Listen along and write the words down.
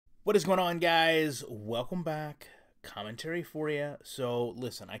What is going on, guys? Welcome back. Commentary for you. So,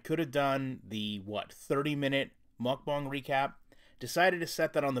 listen, I could have done the, 30-minute mukbang recap. Decided to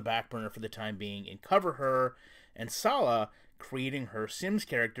set that on the back burner for the time being and cover her and Sala creating her Sims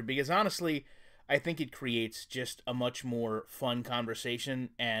character because, honestly, I think it creates just a much more fun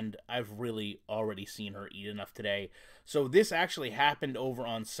conversation, and I've really already seen her eat enough today. So, this actually happened over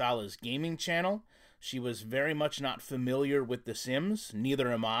on Sala's gaming channel. She was very much not familiar with The Sims,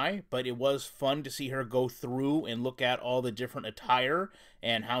 neither am I, but it was fun to see her go through and look at all the different attire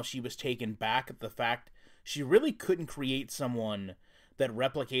and how she was taken back at the fact she really couldn't create someone that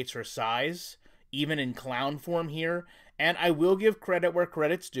replicates her size, even in clown form here. And I will give credit where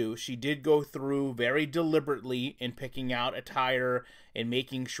credit's due. She did go through very deliberately in picking out attire and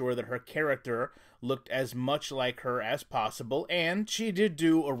making sure that her character looked as much like her as possible, and she did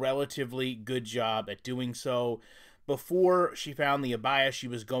do a relatively good job at doing so. Before she found the abaya, she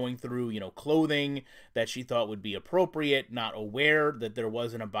was going through, clothing that she thought would be appropriate, not aware that there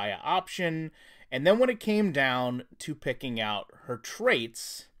was an abaya option. And then when it came down to picking out her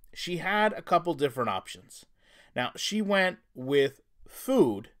traits, she had a couple different options. Now, she went with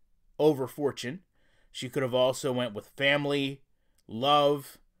food over fortune. She could have also went with family,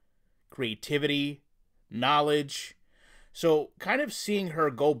 love, creativity, knowledge. So kind of seeing her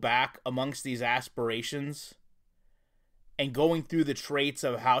go back amongst these aspirations and going through the traits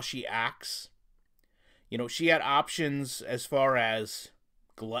of how she acts. She had options as far as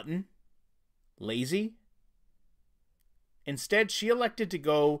glutton, lazy. Instead, she elected to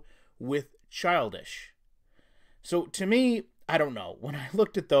go with childish. So to me, I don't know. When I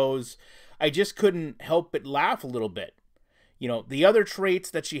looked at those, I just couldn't help but laugh a little bit. The other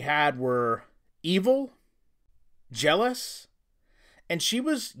traits that she had were evil, jealous, and she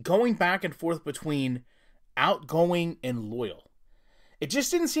was going back and forth between outgoing and loyal. It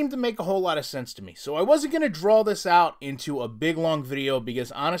just didn't seem to make a whole lot of sense to me. So I wasn't going to draw this out into a big long video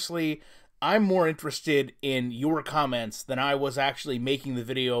because honestly, I'm more interested in your comments than I was actually making the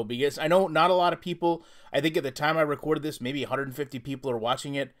video, because I know not a lot of people, I think at the time I recorded this, maybe 150 people are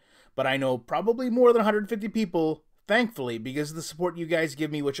watching it, but I know probably more than 150 people, thankfully, because of the support you guys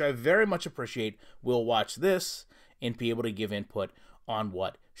give me, which I very much appreciate, will watch this and be able to give input on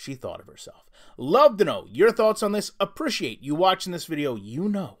what she thought of herself. Love to know your thoughts on this. Appreciate you watching this video.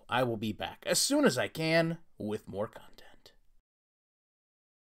 I will be back as soon as I can with more content.